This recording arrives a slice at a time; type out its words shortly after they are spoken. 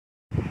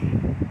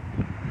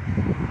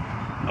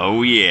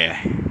Oh yeah,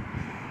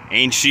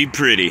 ain't she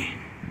pretty?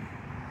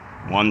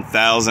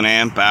 1,000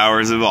 amp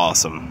hours of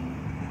awesome.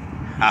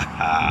 Ha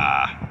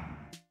ha.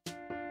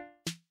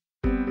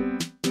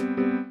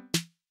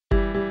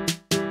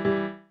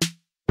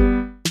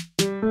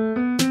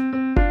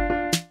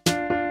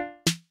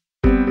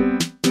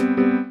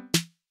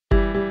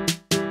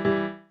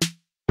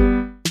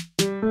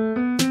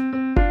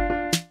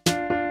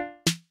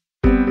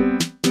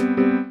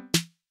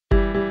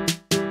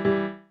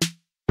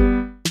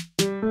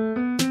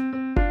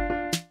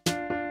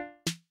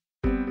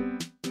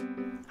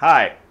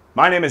 Hi,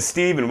 my name is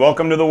Steve and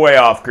welcome to the Way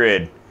Off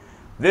Grid.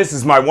 This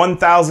is my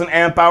 1,000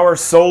 amp hour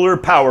solar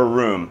power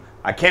room.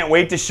 I can't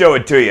wait to show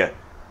it to you.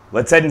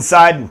 Let's head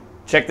inside and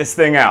check this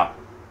thing out.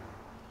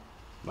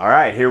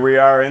 Alright, here we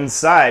are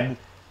inside.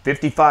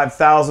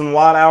 55,000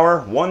 watt hour,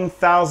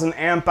 1,000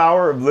 amp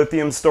hour of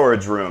lithium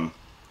storage room.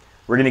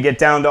 We're going to get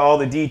down to all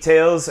the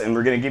details and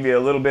we're going to give you a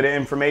little bit of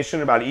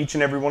information about each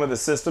and every one of the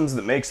systems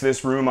that makes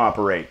this room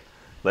operate.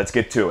 Let's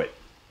get to it.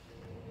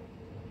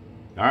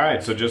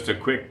 Alright, so just a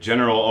quick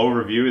general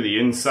overview of the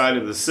inside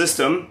of the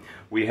system.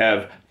 We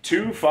have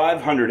two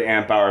 500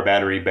 amp hour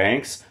battery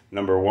banks,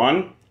 number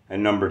one,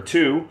 and number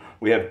two,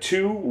 we have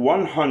two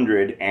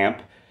 100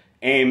 amp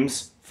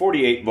AIMS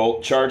 48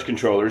 volt charge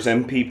controllers,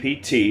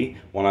 MPPT,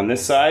 one on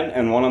this side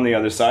and one on the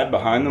other side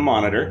behind the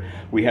monitor.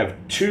 We have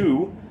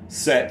two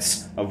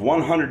sets of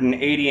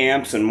 180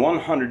 amps and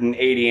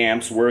 180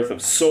 amps worth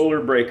of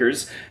solar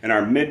breakers and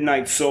our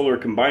midnight solar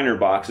combiner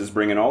boxes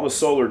bringing all the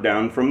solar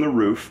down from the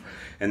roof.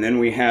 And then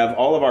we have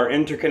all of our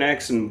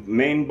interconnects and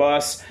main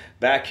bus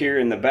back here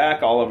in the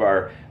back, all of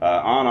our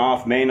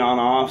on-off, main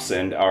on-offs,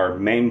 and our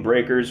main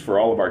breakers for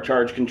all of our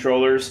charge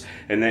controllers.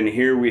 And then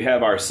here we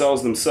have our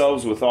cells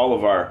themselves with all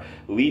of our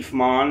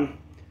Lithium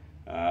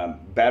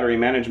battery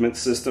management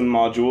system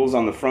modules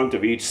on the front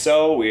of each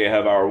cell. We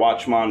have our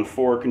Watchmon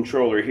 4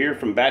 controller here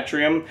from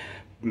Batrium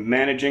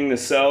managing the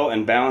cell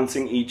and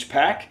balancing each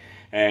pack.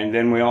 And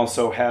then we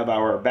also have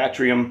our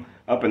Batrium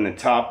up in the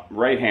top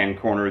right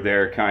hand corner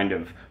there, kind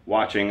of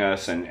watching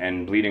us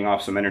and bleeding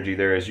off some energy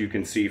there, as you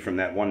can see from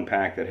that one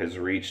pack that has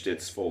reached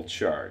its full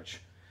charge.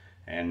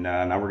 And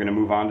now we're going to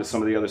move on to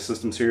some of the other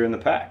systems here in the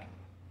pack.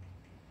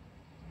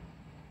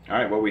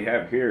 Alright, what we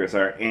have here is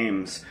our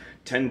AIMS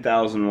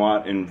 10,000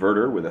 watt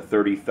inverter with a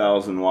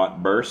 30,000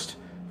 watt burst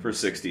for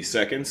 60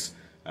 seconds.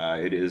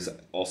 It is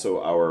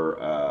also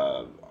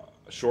our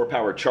shore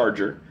power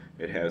charger.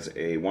 It has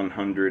a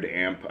 100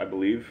 amp, I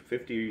believe,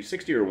 50,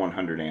 60 or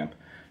 100 amp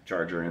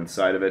charger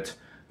inside of it.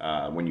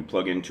 When you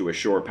plug into a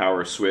shore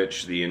power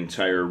switch, the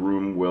entire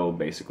room will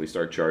basically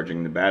start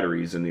charging the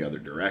batteries in the other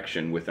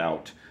direction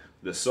without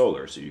the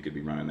solar. So you could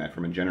be running that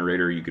from a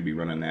generator, you could be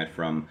running that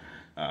from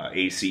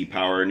AC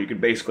power, and you could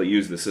basically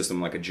use the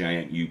system like a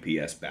giant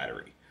UPS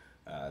battery.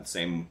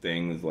 Same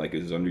thing like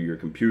is under your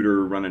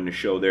computer running the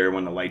show there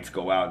when the lights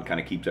go out and kind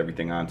of keeps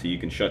everything on till you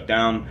can shut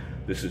down.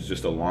 This is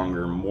just a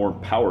longer, more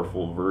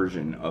powerful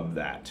version of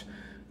that.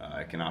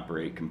 It can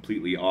operate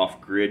completely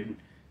off-grid.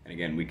 And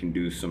again, we can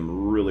do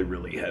some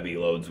really heavy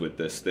loads with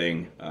this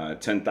thing.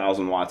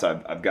 10,000 watts,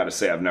 I've got to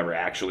say I've never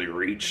actually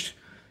reached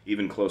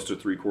even close to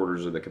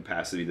 3/4 of the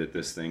capacity that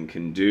this thing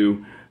can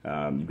do.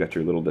 You've got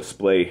your little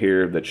display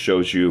here that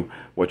shows you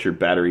what your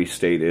battery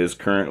state is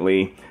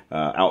currently.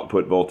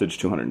 Output voltage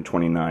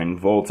 229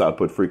 volts.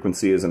 Output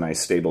frequency is a nice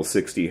stable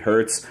 60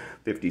 hertz.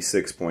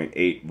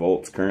 56.8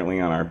 volts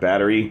currently on our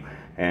battery.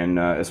 And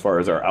as far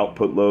as our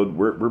output load,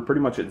 we're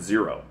pretty much at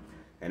zero.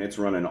 And it's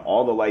running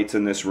all the lights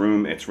in this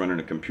room. It's running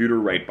a computer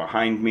right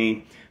behind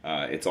me.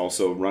 It's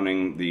also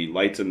running the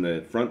lights in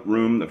the front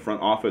room, the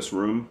front office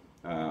room,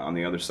 on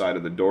the other side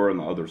of the door, on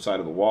the other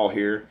side of the wall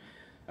here.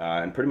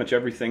 And pretty much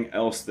everything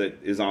else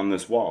that is on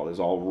this wall is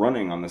all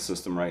running on the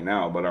system right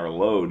now, but our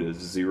load is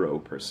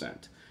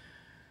 0%.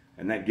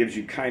 And that gives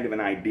you kind of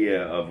an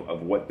idea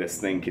of what this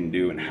thing can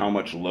do and how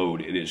much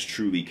load it is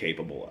truly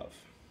capable of.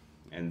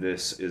 And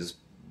this is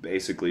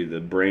basically the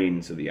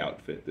brains of the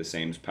outfit. This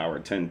AIMS Power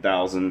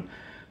 10,000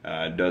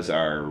 does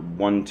our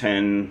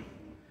 110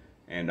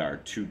 and our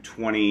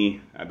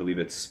 220, I believe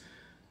it's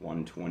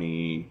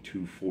 120,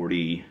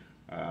 240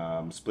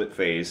 split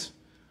phase,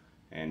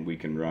 and we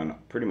can run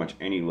pretty much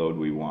any load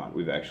we want.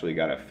 We've actually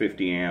got a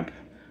 50 amp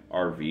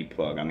RV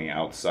plug on the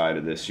outside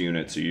of this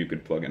unit, so you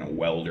could plug in a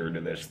welder to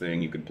this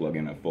thing, you could plug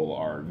in a full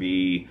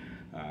RV,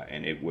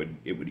 and it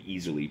would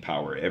easily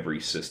power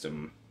every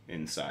system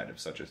inside of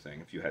such a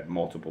thing. If you had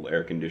multiple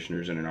air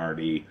conditioners in an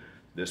RV,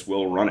 this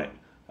will run it.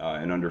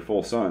 And under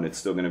full sun, it's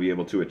still going to be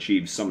able to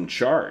achieve some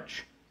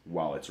charge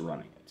while it's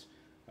running it.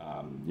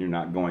 You're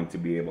not going to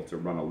be able to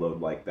run a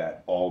load like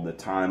that all the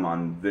time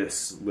on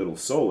this little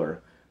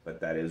solar,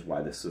 but that is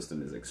why the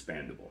system is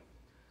expandable.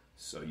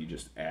 So you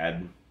just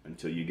add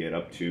until you get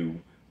up to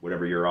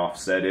whatever your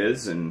offset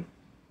is, and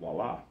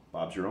voila,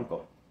 Bob's your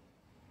uncle.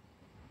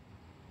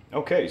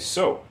 Okay,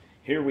 so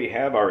here we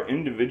have our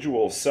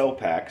individual cell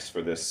packs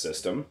for this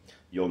system.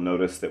 You'll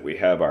notice that we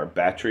have our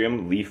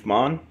Batrium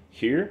Lithium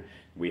here.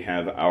 We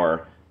have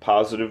our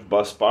positive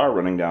bus bar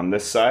running down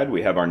this side,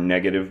 we have our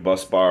negative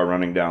bus bar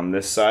running down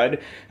this side,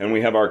 and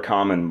we have our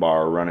common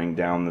bar running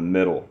down the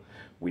middle.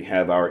 We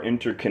have our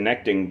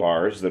interconnecting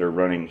bars that are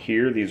running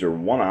here. These are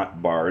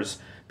 1-aught bars,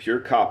 pure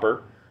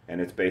copper, and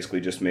it's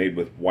basically just made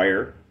with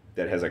wire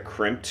that has a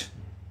crimped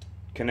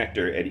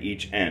connector at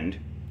each end,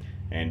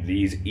 and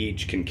these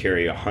each can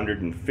carry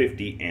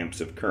 150 amps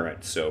of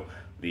current. So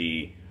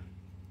the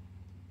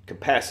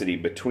capacity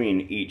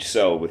between each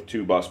cell with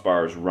 2 bus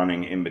bars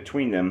running in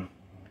between them,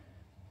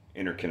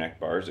 interconnect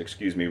bars,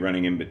 excuse me,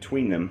 running in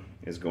between them,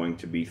 is going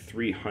to be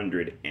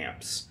 300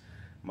 amps,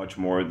 much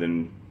more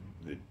than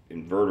the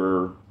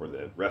inverter or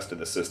the rest of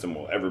the system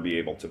will ever be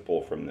able to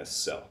pull from this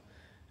cell.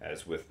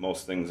 As with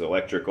most things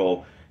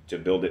electrical, to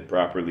build it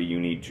properly, you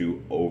need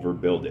to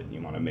overbuild it.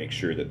 You want to make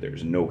sure that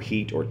there's no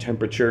heat or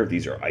temperature.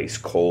 These are ice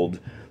cold,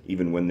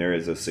 even when there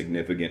is a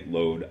significant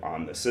load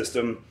on the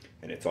system,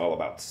 and it's all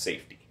about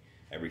safety.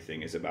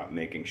 Everything is about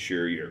making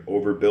sure you're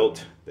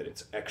overbuilt, that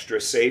it's extra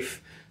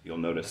safe. You'll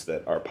notice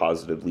that our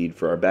positive lead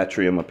for our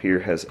Batrium up here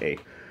has a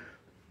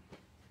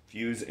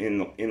fuse in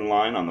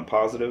line on the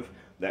positive.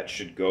 That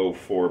should go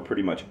for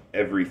pretty much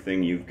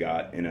everything you've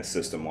got in a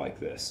system like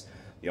this.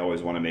 You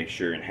always want to make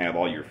sure and have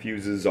all your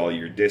fuses, all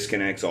your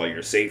disconnects, all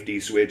your safety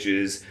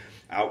switches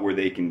out where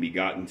they can be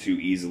gotten to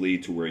easily,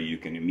 to where you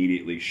can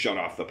immediately shut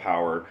off the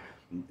power,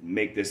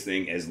 make this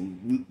thing as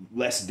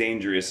less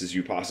dangerous as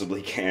you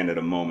possibly can at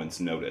a moment's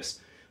notice.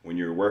 When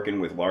you're working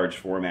with large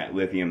format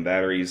lithium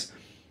batteries,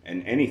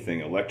 and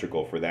anything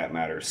electrical for that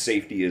matter,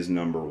 safety is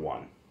number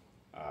one.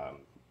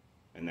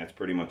 And that's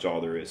pretty much all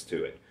there is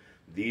to it.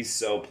 These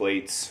cell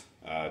plates,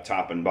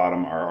 top and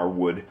bottom, are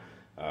wood.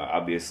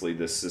 Obviously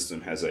this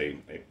system has a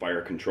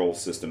fire control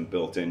system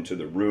built into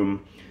the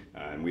room,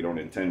 and we don't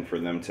intend for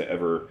them to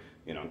ever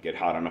get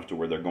hot enough to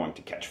where they're going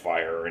to catch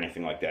fire or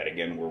anything like that.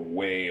 Again, we're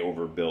way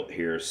overbuilt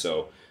here,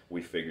 so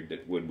we figured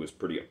that wood was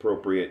pretty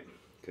appropriate,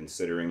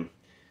 considering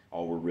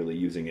all we're really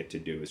using it to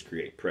do is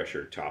create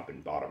pressure top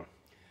and bottom.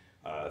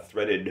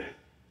 Threaded,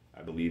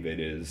 I believe it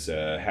is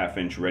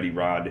 1/2-inch ready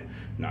rod,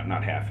 not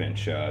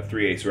 1/2-inch,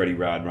 3/8 ready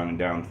rod running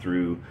down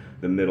through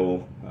the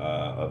middle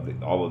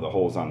of all of the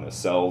holes on the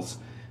cells,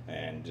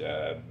 and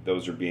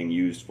those are being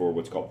used for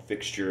what's called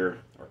fixture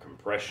or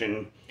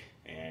compression,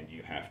 and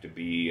you have to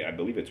be, I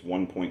believe it's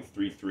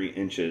 1.33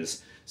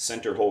 inches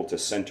center hole to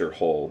center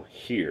hole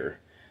here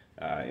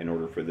in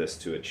order for this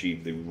to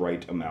achieve the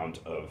right amount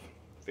of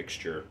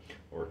fixture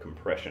or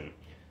compression.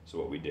 So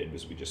what we did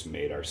was we just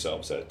made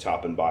ourselves a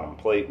top and bottom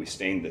plate. We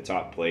stained the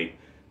top plate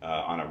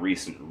on a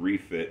recent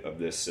refit of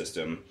this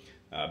system,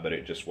 but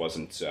it just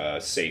wasn't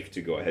safe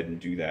to go ahead and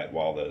do that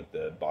while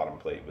the bottom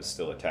plate was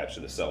still attached to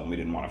the cell, and we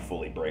didn't want to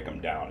fully break them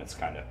down. It's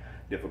kind of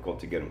difficult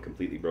to get them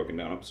completely broken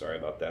down. I'm sorry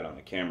about that on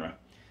the camera.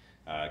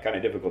 Kind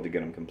of difficult to get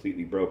them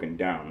completely broken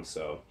down,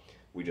 so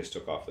we just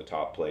took off the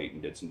top plate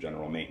and did some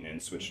general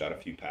maintenance, switched out a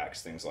few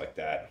packs, things like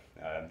that.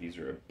 These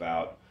are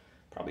about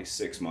probably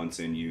 6 months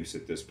in use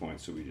at this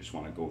point, so we just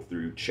want to go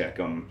through, check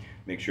them,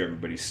 make sure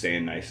everybody's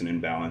staying nice and in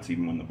balance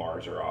even when the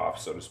bars are off,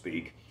 so to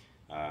speak.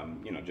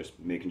 Just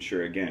making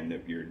sure, again,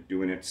 that you're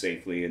doing it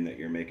safely and that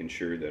you're making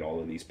sure that all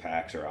of these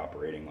packs are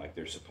operating like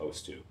they're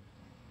supposed to.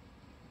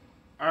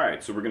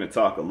 Alright, so we're going to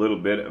talk a little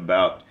bit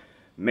about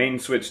main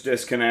switch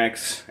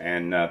disconnects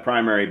and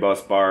primary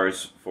bus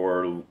bars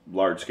for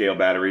large-scale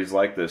batteries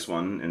like this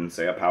one in,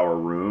 say, a power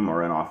room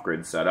or an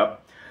off-grid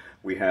setup.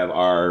 We have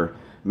our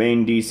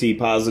main DC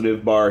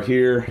positive bar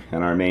here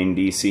and our main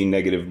DC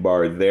negative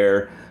bar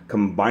there,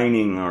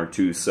 combining our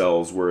 2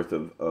 cells worth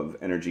of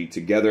energy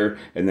together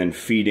and then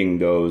feeding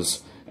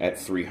those at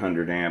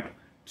 300 amp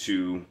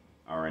to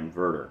our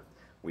inverter.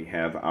 We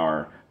have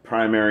our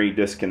primary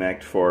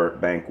disconnect for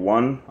bank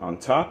 1 on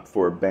top,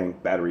 for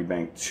battery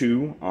bank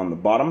 2 on the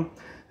bottom,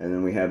 and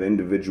then we have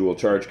individual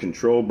charge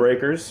control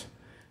breakers,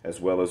 as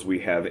well as we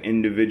have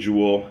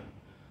individual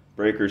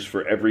breakers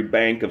for every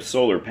bank of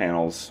solar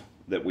panels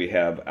that we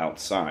have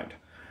outside.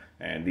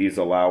 And these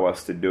allow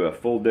us to do a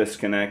full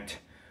disconnect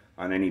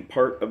on any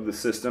part of the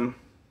system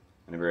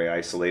in a very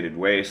isolated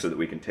way, so that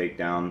we can take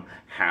down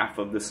half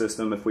of the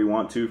system if we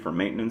want to for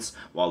maintenance,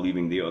 while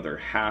leaving the other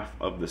half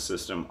of the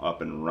system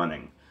up and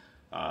running.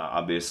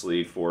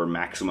 Obviously, for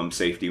maximum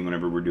safety,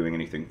 whenever we're doing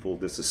anything full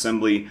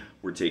disassembly,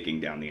 we're taking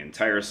down the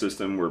entire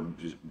system, we're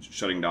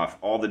shutting off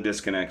all the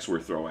disconnects, we're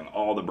throwing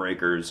all the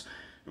breakers,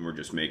 and we're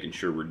just making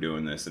sure we're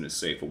doing this in as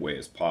safe a way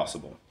as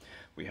possible.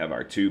 We have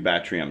our 2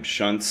 Batrium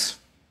shunts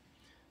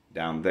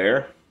down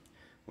there.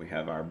 We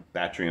have our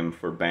Batrium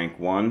for bank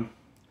 1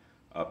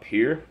 up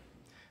here.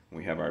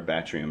 We have our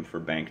Batrium for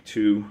bank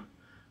 2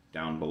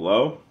 down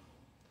below.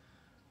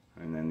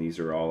 And then these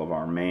are all of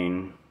our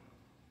main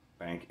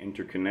bank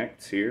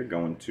interconnects here,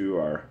 going to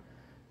our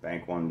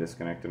bank 1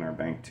 disconnect and our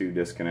bank 2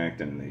 disconnect,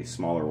 and the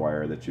smaller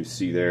wire that you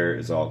see there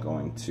is all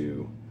going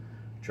to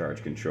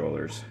charge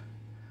controllers,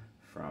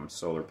 from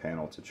solar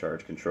panel to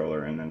charge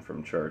controller, and then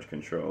from charge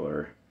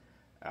controller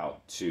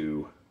out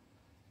to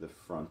the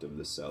front of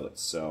the cell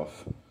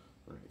itself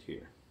right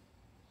here.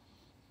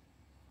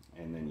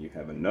 And then you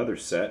have another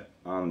set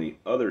on the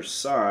other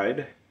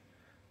side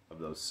of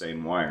those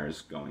same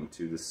wires going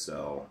to the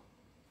cell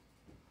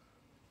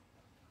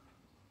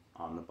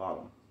on the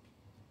bottom.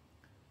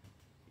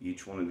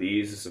 Each one of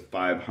these is a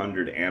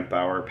 500 amp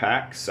hour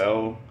pack,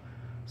 cell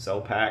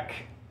pack,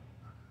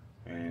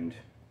 and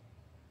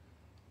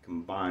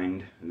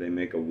combined they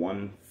make a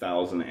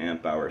 1000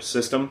 amp hour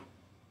system,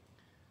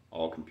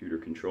 all computer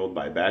controlled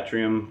by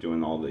Batrium,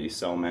 doing all the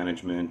cell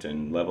management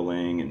and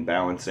leveling and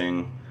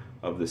balancing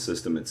of the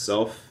system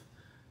itself.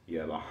 You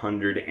have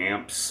 100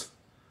 amps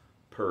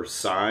per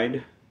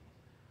side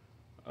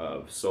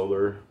of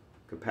solar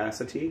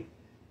capacity.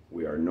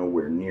 We are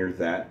nowhere near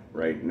that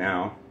right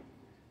now.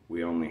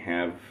 We only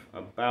have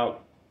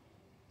about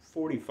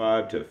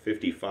 45 to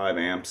 55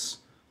 amps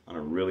on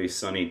a really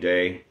sunny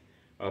day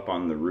up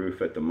on the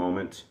roof at the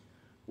moment,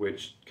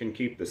 which can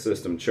keep the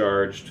system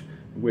charged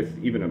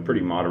with even a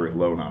pretty moderate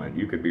load on it.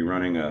 You could be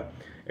running a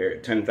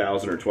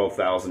 10,000 or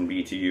 12,000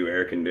 BTU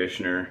air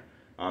conditioner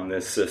on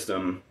this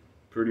system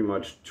pretty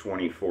much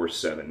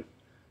 24/7,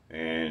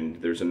 and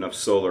there's enough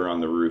solar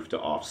on the roof to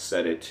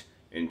offset it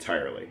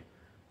entirely,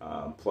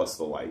 plus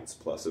the lights,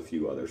 plus a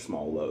few other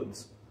small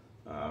loads.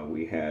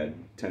 We had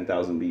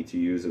 10,000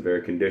 BTUs of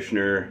air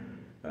conditioner,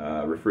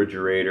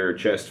 refrigerator,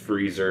 chest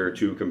freezer,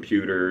 2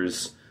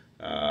 computers,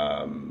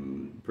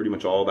 pretty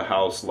much all the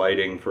house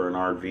lighting for an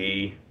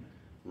RV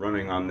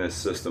running on this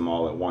system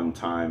all at one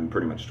time,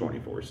 pretty much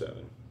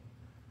 24/7.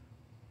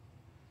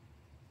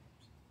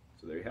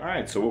 So there you have it. All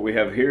right, so what we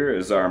have here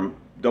is our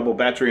double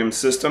Batrium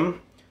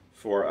system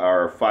for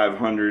our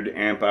 500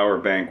 amp hour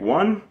bank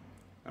 1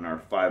 and our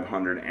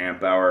 500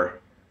 amp hour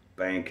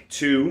bank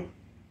 2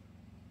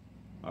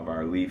 of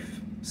our leaf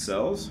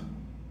cells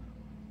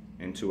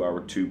into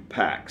our 2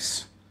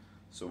 packs.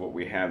 So what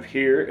we have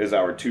here is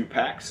our 2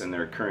 packs in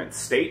their current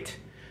state.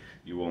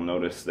 You will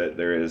notice that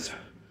there is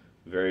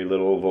very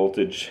little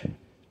voltage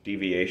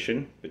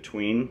deviation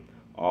between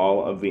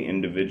all of the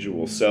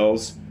individual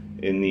cells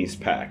in these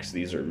packs.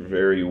 These are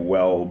very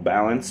well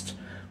balanced.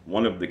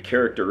 One of the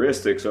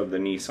characteristics of the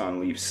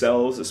Nissan Leaf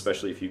cells,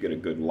 especially if you get a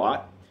good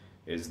lot,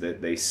 is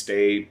that they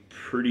stay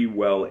pretty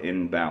well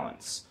in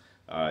balance.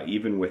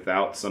 Even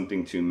without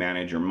something to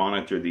manage or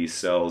monitor these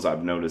cells,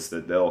 I've noticed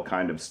that they'll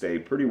kind of stay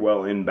pretty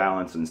well in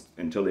balance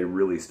until they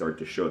really start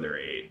to show their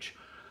age.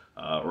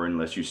 Or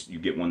unless you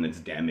get one that's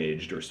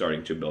damaged or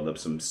starting to build up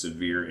some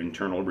severe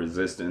internal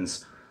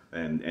resistance,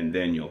 and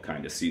then you'll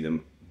kind of see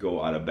them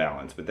go out of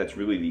balance. But that's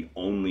really the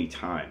only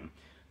time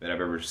that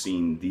I've ever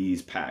seen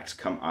these packs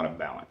come out of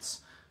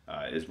balance,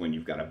 is when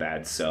you've got a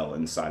bad cell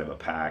inside of a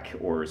pack,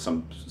 or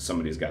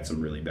somebody's got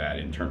some really bad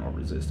internal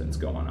resistance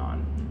going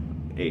on,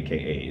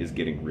 aka is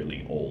getting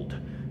really old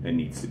and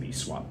needs to be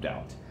swapped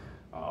out.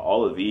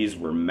 All of these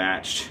were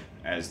matched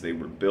as they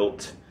were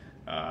built.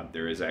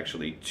 There is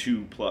actually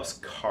 2+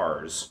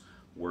 cars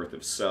worth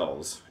of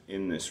cells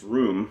in this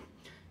room,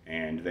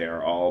 and they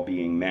are all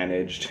being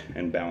managed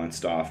and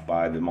balanced off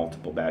by the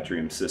multiple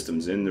Batrium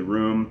systems in the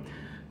room,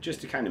 just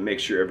to kind of make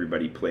sure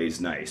everybody plays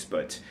nice.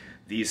 But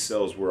these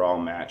cells were all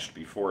matched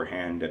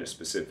beforehand at a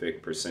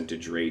specific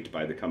percentage rate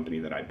by the company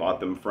that I bought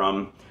them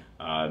from,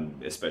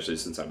 especially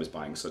since I was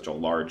buying such a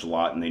large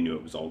lot and they knew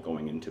it was all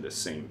going into the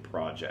same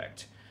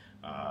project.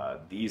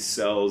 These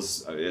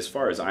cells, as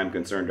far as I'm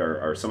concerned,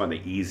 are some of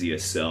the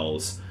easiest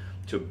cells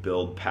to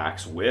build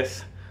packs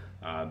with.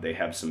 They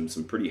have some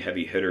pretty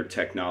heavy hitter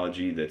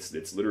technology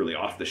that's literally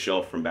off the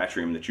shelf from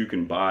Batrium that you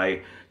can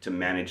buy to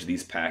manage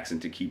these packs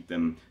and to keep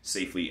them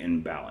safely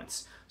in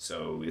balance.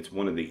 So it's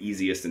one of the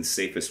easiest and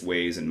safest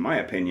ways, in my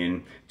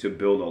opinion, to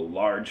build a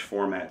large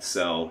format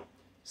cell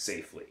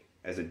safely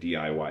as a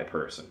DIY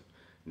person.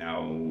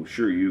 Now,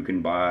 sure, you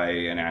can buy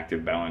an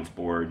active balance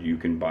board, you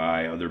can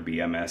buy other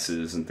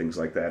BMSs and things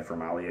like that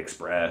from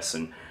AliExpress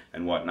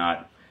and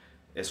whatnot.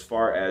 As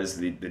far as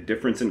the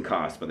difference in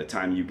cost, by the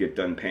time you get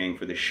done paying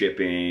for the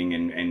shipping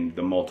and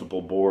the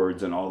multiple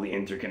boards and all the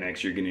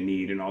interconnects you're going to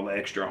need and all the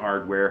extra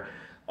hardware,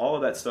 all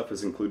of that stuff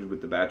is included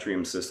with the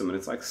Batrium system, and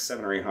it's like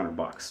 $700 or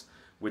 $800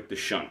 with the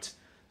shunt.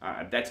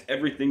 That's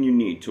everything you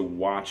need to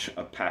watch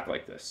a pack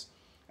like this,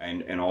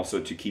 and also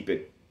to keep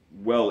it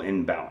well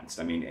in balance.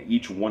 I mean,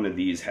 each one of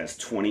these has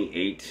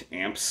 28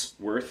 amps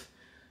worth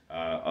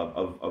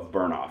of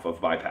burn off,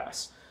 of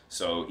bypass.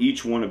 So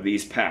each one of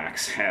these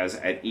packs has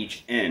at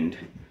each end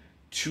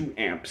 2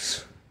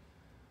 amps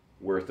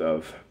worth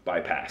of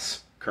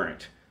bypass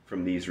current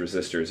from these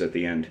resistors at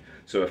the end.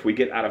 So if we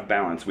get out of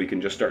balance, we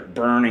can just start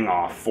burning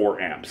off 4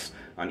 amps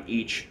on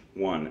each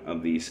one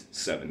of these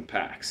 7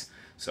 packs.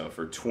 So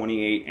for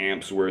 28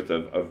 amps worth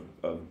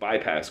of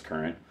bypass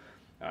current,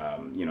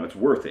 you know, it's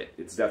worth it.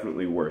 It's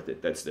definitely worth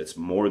it. That's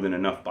more than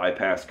enough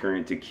bypass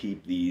current to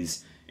keep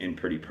these in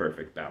pretty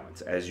perfect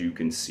balance, as you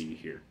can see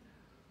here.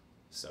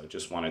 So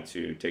just wanted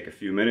to take a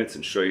few minutes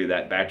and show you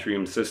that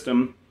Batrium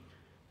system.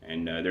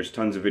 And there's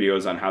tons of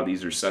videos on how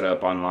these are set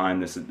up online.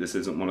 This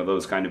isn't one of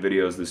those kind of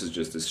videos. This is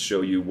just to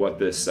show you what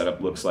this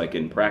setup looks like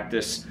in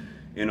practice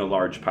in a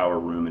large power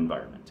room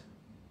environment.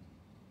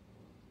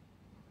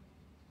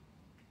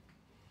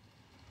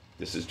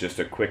 This is just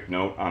a quick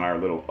note on our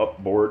little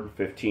upboard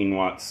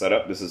 15-watt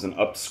setup. This is an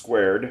up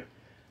squared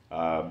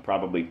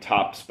Probably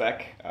top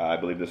spec. I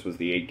believe this was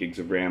the 8 gigs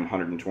of RAM,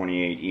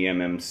 128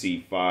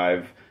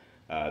 eMMC5.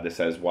 This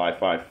has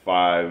Wi-Fi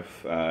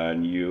 5,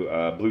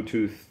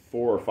 Bluetooth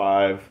 4 or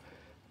 5.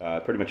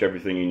 Pretty much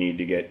everything you need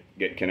to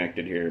get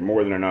connected here.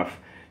 More than enough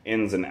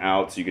ins and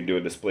outs. You could do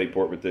a display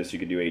port with this. You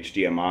could do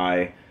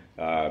HDMI.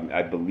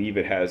 I believe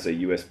it has a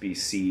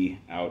USB-C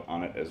out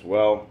on it as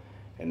well.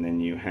 And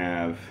then you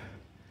have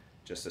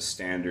just a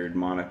standard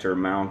monitor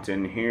mount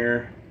in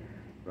here,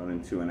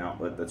 running to an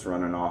outlet that's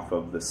running off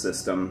of the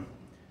system.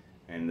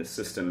 And the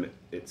system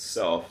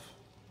itself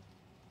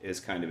is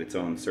kind of its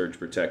own surge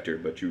protector,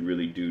 but you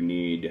really do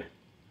need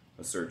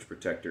a surge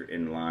protector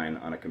in line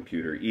on a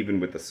computer, even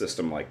with a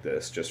system like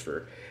this, just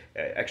for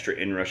extra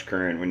inrush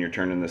current when you're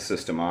turning the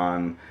system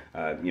on,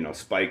 you know,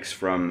 spikes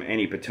from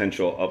any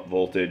potential up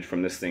voltage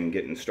from this thing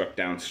getting struck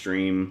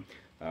downstream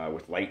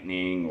with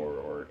lightning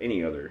or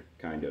any other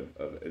kind of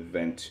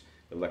event,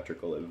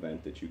 electrical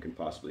event that you can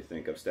possibly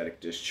think of,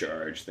 static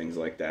discharge, things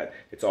like that.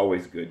 It's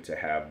always good to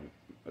have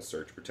a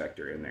surge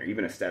protector in there.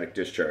 Even a static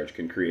discharge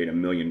can create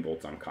 1,000,000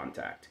 volts on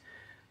contact.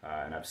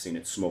 And I've seen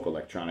it smoke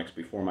electronics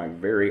before my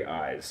very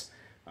eyes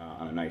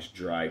on a nice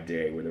dry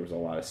day where there was a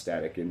lot of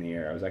static in the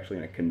air. I was actually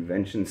in a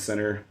convention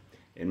center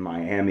in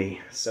Miami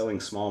selling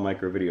small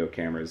micro video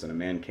cameras, and a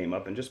man came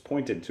up and just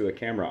pointed to a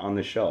camera on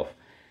the shelf,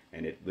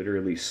 and it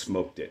literally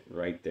smoked it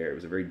right there. It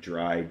was a very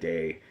dry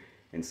day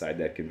inside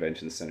that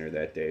convention center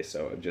that day.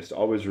 So just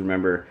always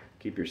remember,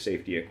 keep your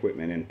safety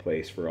equipment in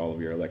place for all of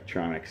your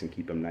electronics and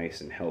keep them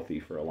nice and healthy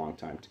for a long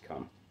time to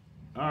come.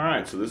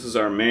 Alright, so this is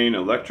our main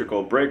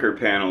electrical breaker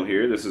panel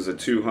here. This is a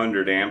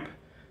 200 amp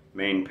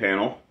main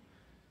panel,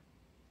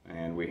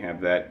 and we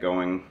have that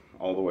going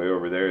all the way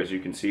over there, as you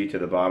can see, to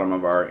the bottom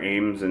of our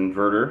AIMS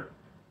inverter,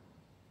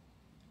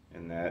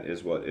 and that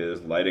is what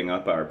is lighting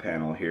up our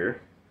panel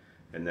here.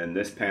 And then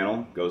this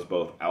panel goes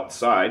both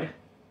outside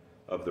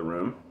of the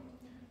room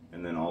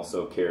and then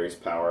also carries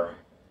power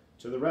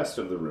to the rest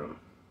of the room.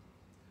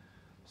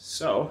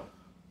 So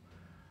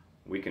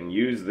we can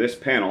use this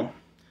panel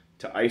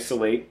to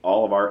isolate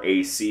all of our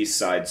AC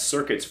side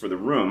circuits for the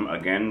room,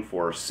 again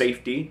for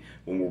safety.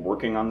 When we're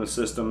working on the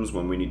systems,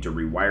 when we need to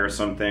rewire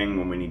something,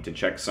 when we need to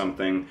check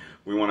something,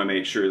 we want to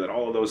make sure that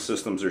all of those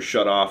systems are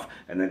shut off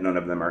and that none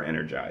of them are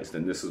energized.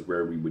 And this is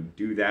where we would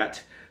do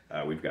that.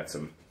 We've got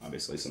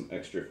obviously some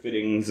extra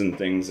fittings and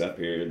things up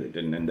here that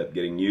didn't end up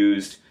getting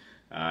used.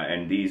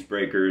 And these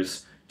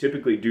breakers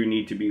typically do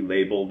need to be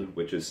labeled,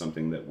 which is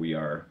something that we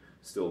are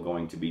still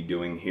going to be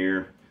doing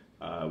here.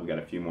 We got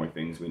a few more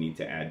things we need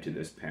to add to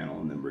this panel,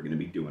 and then we're going to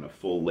be doing a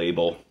full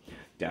label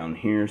down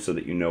here so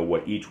that you know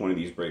what each one of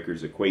these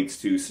breakers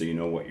equates to, so you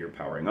know what you're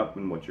powering up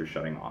and what you're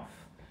shutting off.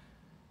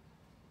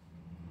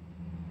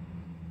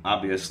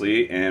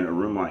 Obviously, in a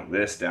room like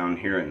this down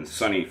here in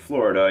sunny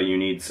Florida, you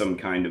need some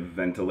kind of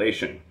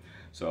ventilation.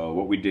 So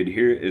what we did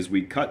here is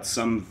we cut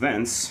some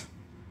vents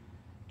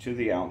to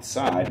the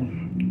outside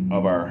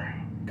of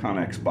our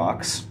Connex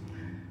box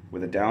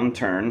with a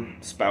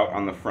downturn spout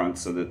on the front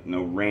so that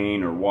no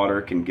rain or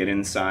water can get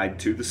inside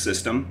to the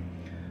system,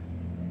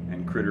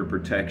 and critter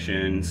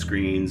protection,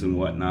 screens and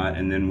whatnot.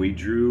 And then we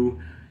drew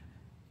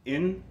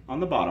in on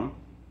the bottom,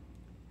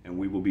 and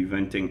we will be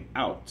venting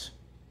out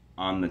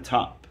on the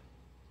top.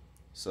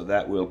 So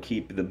that will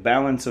keep the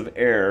balance of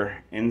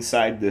air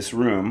inside this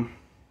room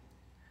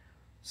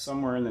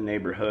somewhere in the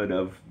neighborhood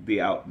of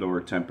the outdoor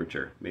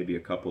temperature, maybe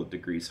a couple of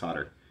degrees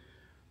hotter.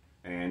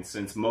 And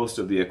since most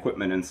of the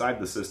equipment inside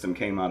the system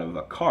came out of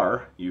a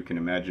car, you can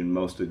imagine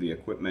most of the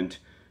equipment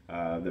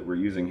that we're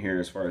using here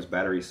as far as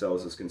battery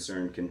cells is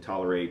concerned can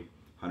tolerate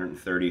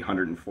 130,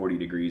 140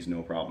 degrees,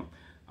 no problem.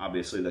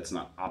 Obviously that's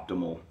not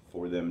optimal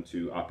for them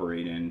to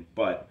operate in,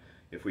 but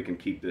if we can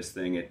keep this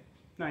thing at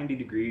 90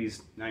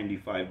 degrees,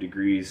 95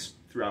 degrees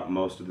throughout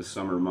most of the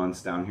summer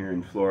months down here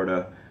in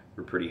Florida,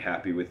 we're pretty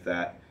happy with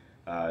that.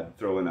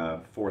 Throw in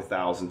a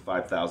 4,000,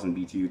 5,000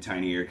 BTU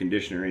tiny air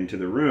conditioner into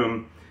the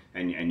room,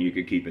 and you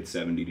could keep it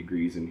 70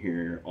 degrees in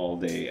here all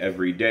day,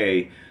 every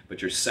day,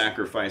 but you're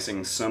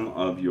sacrificing some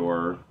of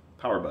your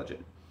power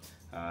budget.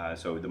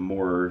 So the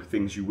more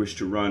things you wish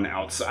to run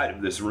outside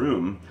of this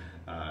room,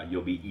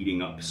 you'll be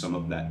eating up some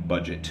of that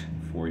budget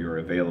for your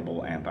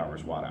available amp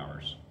hours, watt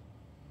hours.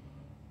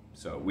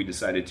 So we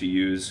decided to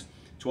use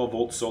 12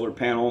 volt solar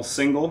panel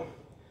single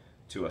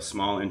to a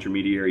small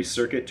intermediary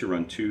circuit to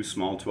run 2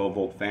 small 12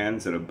 volt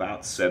fans at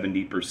about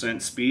 70%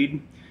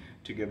 speed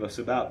to give us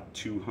about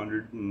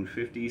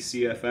 250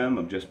 CFM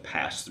of just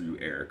pass-through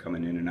air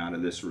coming in and out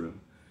of this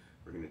room.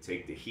 We're going to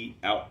take the heat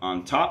out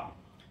on top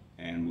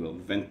and we'll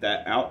vent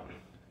that out,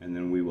 and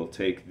then we will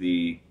take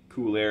the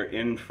cool air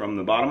in from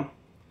the bottom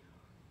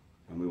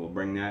and we will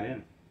bring that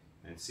in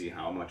and see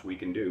how much we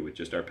can do with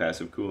just our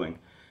passive cooling.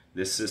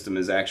 This system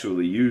has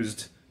actually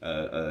used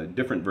a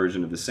different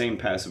version of the same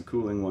passive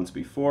cooling once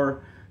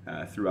before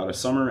throughout a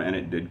summer, and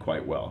it did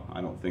quite well.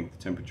 I don't think the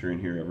temperature in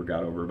here ever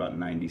got over about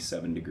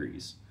 97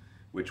 degrees,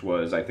 which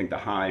was, I think, the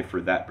high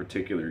for that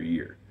particular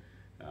year.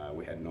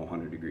 We had no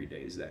 100-degree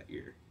days that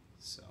year,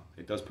 so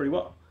it does pretty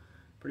well.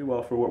 pretty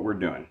well for what we're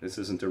doing. This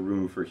isn't a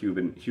room for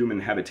human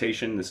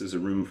habitation. This is a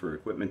room for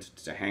equipment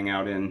to hang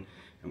out in,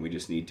 and we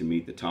just need to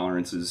meet the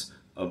tolerances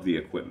of the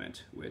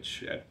equipment,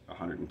 which at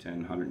 110,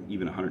 100,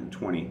 even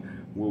 120,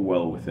 we're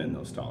well within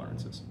those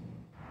tolerances.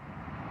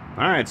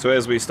 All right, so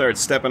as we start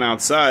stepping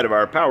outside of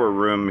our power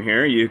room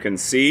here, you can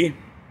see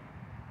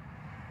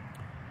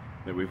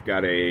that we've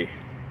got a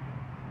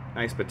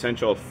nice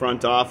potential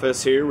front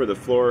office here where the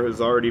floor has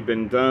already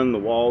been done, the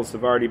walls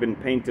have already been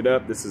painted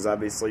up. This is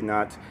obviously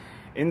not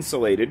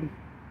insulated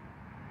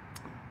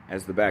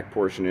as the back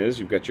portion is.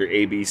 You've got your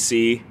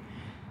ABC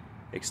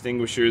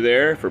extinguisher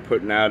there for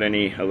putting out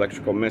any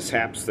electrical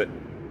mishaps that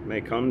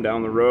may come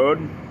down the road.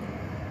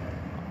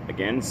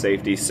 Again,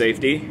 safety,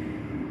 safety.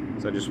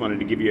 So I just wanted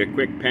to give you a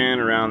quick pan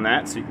around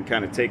that so you can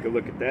kind of take a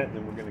look at that, and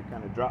then we're going to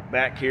kind of drop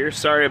back here.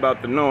 Sorry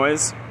about the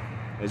noise.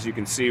 As you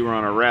can see, we're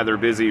on a rather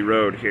busy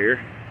road here.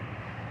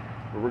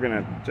 But we're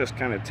going to just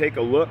kind of take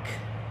a look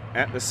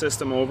at the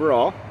system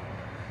overall.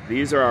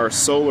 These are our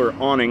solar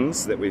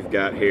awnings that we've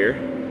got here.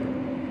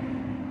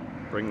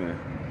 Bring the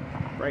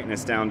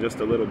brightness down just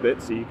a little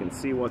bit so you can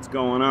see what's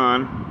going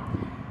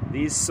on.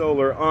 These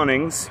solar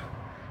awnings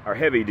are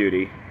heavy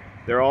duty.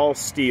 They're all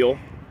steel.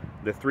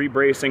 The 3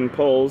 bracing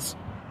poles,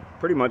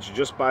 pretty much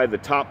just by the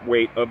top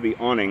weight of the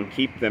awning,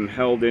 keep them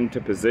held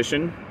into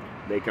position.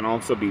 They can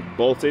also be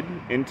bolted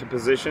into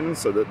position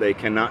so that they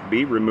cannot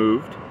be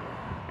removed.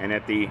 And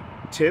at the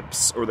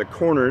tips or the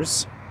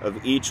corners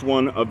of each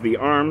one of the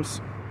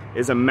arms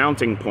is a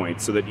mounting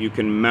point so that you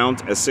can mount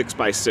a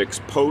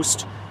 6x6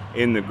 post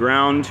in the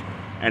ground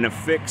and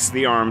affix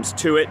the arms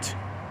to it.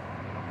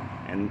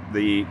 And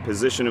the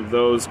position of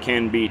those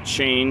can be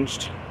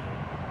changed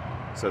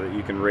so that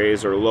you can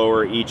raise or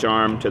lower each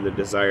arm to the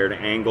desired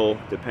angle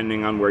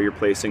depending on where you're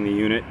placing the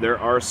unit. There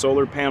are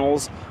solar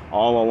panels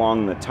all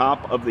along the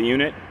top of the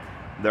unit.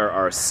 There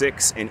are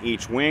 6 in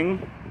each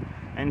wing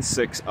and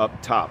 6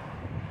 up top.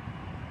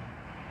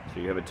 So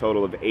you have a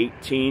total of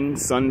 18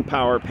 sun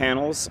power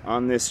panels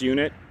on this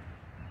unit,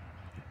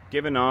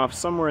 giving off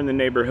somewhere in the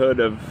neighborhood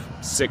of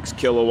 6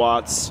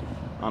 kilowatts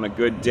on a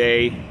good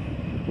day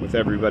with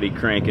everybody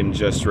cranking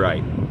just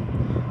right.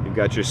 You've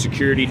got your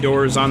security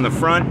doors on the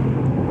front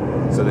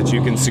so that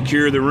you can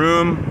secure the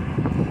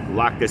room,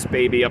 lock this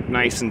baby up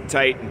nice and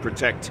tight, and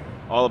protect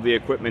all of the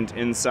equipment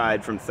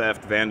inside from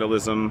theft,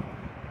 vandalism,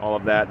 all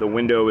of that. The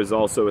window is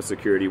also a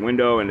security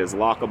window and is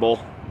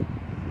lockable.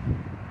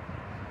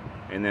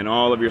 And then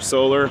all of your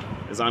solar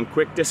is on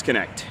quick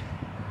disconnect.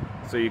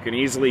 So you can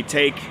easily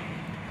take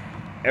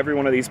every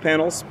one of these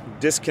panels,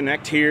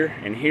 disconnect here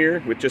and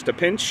here with just a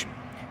pinch,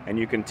 and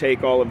you can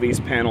take all of these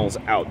panels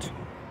out.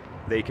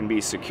 They can be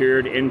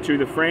secured into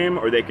the frame,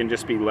 or they can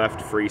just be left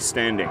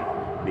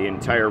freestanding. The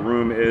entire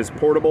room is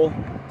portable,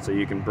 so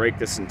you can break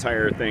this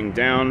entire thing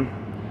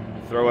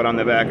down, throw it on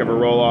the back of a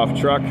roll-off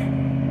truck,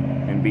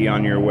 and be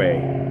on your way.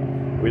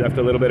 We left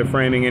a little bit of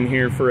framing in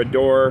here for a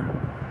door,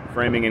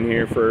 framing in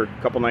here for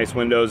a couple nice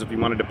windows if you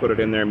wanted to put it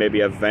in there,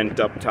 maybe a vent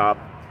up top.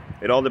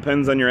 It all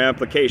depends on your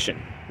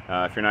application.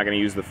 If you're not going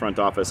to use the front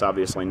office,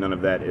 obviously none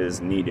of that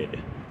is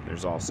needed.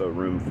 There's also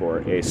room for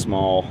a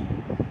small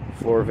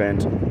floor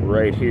vent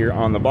right here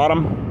on the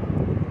bottom,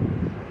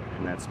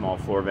 and that small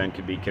floor vent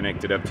could be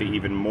connected up to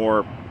even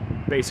more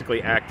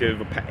basically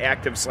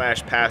active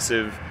slash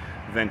passive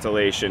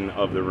ventilation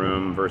of the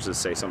room versus,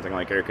 say, something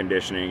like air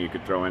conditioning. You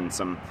could throw in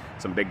some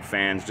big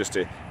fans just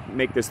to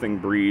make this thing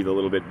breathe a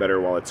little bit better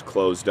while it's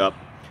closed up,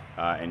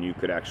 and you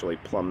could actually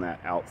plumb that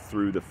out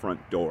through the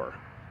front door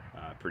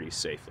pretty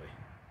safely.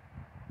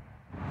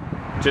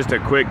 Just a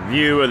quick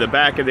view of the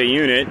back of the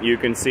unit. You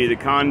can see the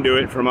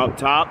conduit from up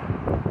top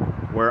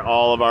where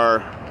all of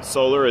our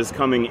solar is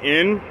coming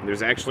in.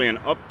 There's actually an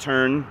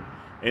upturn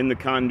in the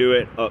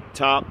conduit up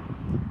top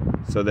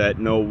so that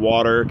no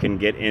water can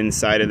get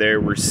inside of there.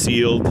 We're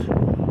sealed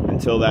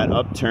until that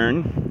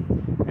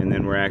upturn, and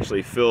then we're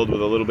actually filled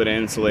with a little bit of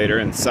insulator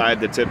inside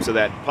the tips of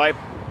that pipe.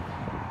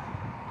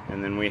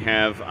 And then we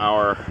have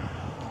our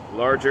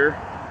larger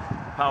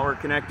power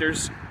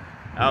connectors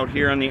out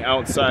here on the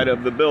outside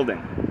of the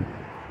building.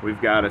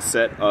 We've got a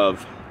set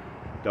of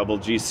double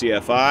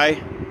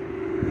GCFI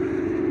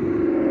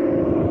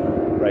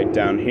right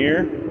down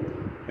here,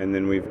 and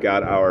then we've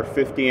got our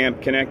 50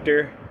 amp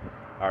connector,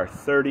 our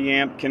 30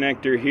 amp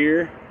connector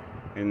here,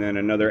 and then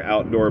another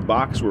outdoor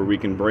box where we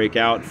can break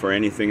out for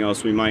anything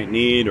else we might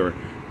need or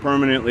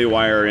permanently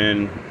wire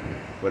in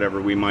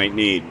whatever we might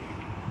need.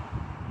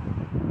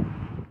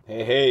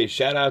 Hey,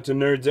 shout out to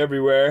nerds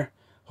everywhere.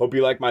 Hope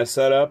you like my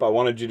setup. I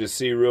wanted you to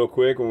see real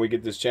quick when we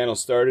get this channel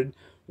started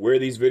where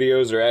these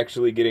videos are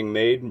actually getting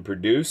made and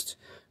produced.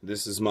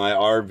 This is my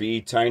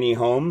RV tiny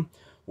home.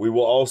 We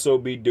will also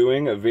be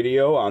doing a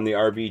video on the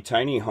RV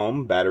tiny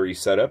home battery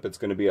setup. It's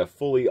going to be a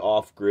fully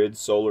off-grid,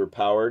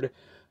 solar-powered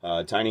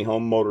tiny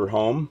home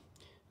motorhome.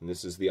 And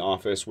this is the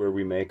office where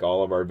we make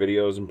all of our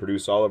videos and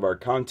produce all of our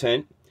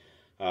content.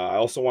 I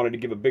also wanted to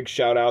give a big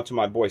shout out to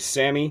my boy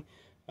Sammy.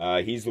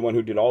 He's the one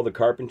who did all the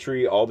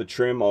carpentry, all the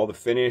trim, all the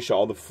finish,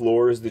 all the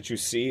floors that you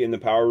see in the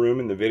power room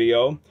in the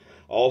video.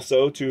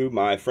 Also to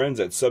my friends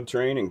at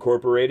Subterrane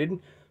Incorporated.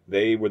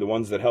 They were the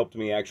ones that helped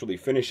me actually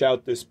finish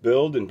out this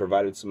build and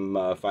provided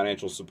some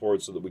financial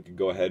support so that we could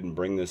go ahead and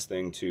bring this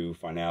thing to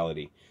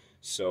finality.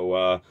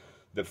 So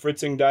the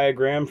fritzing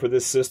diagram for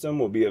this system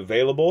will be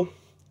available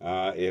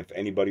if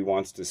anybody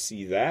wants to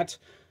see that.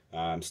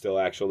 I'm still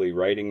actually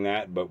writing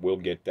that, but we'll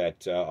get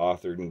that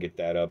authored and get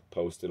that up,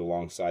 posted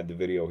alongside the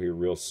video here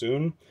real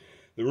soon.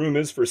 The room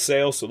is for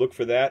sale, so look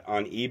for that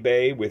on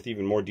eBay with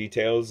even more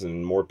details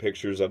and more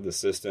pictures of the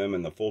system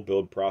and the full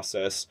build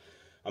process.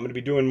 I'm going to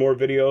be doing more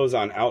videos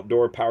on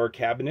outdoor power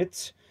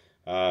cabinets.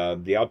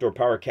 The outdoor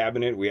power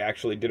cabinet, we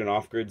actually did an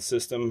off-grid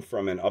system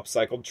from an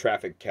upcycled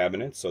traffic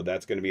cabinet, so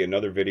that's going to be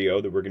another video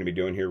that we're going to be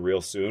doing here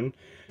real soon.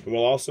 And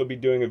we'll also be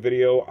doing a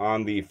video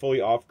on the fully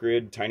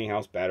off-grid tiny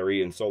house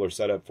battery and solar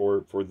setup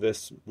for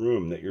this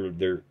room that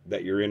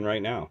you're in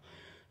right now.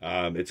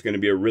 It's going to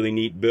be a really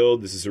neat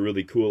build. This is a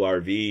really cool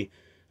RV.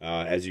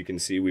 As you can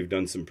see, we've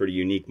done some pretty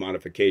unique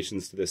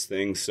modifications to this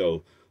thing,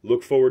 so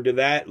look forward to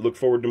that. Look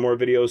forward to more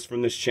videos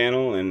from this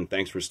channel, and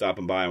thanks for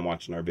stopping by and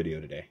watching our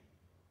video today.